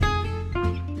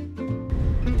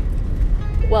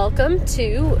Welcome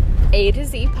to A to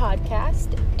Z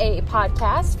Podcast, a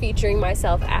podcast featuring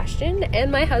myself, Ashton, and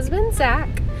my husband, Zach.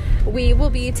 We will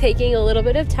be taking a little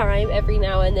bit of time every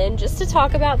now and then just to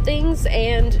talk about things,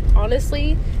 and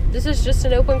honestly, this is just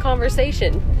an open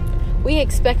conversation. We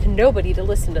expect nobody to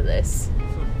listen to this.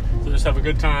 So just have a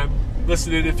good time,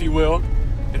 listen in if you will,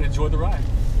 and enjoy the ride.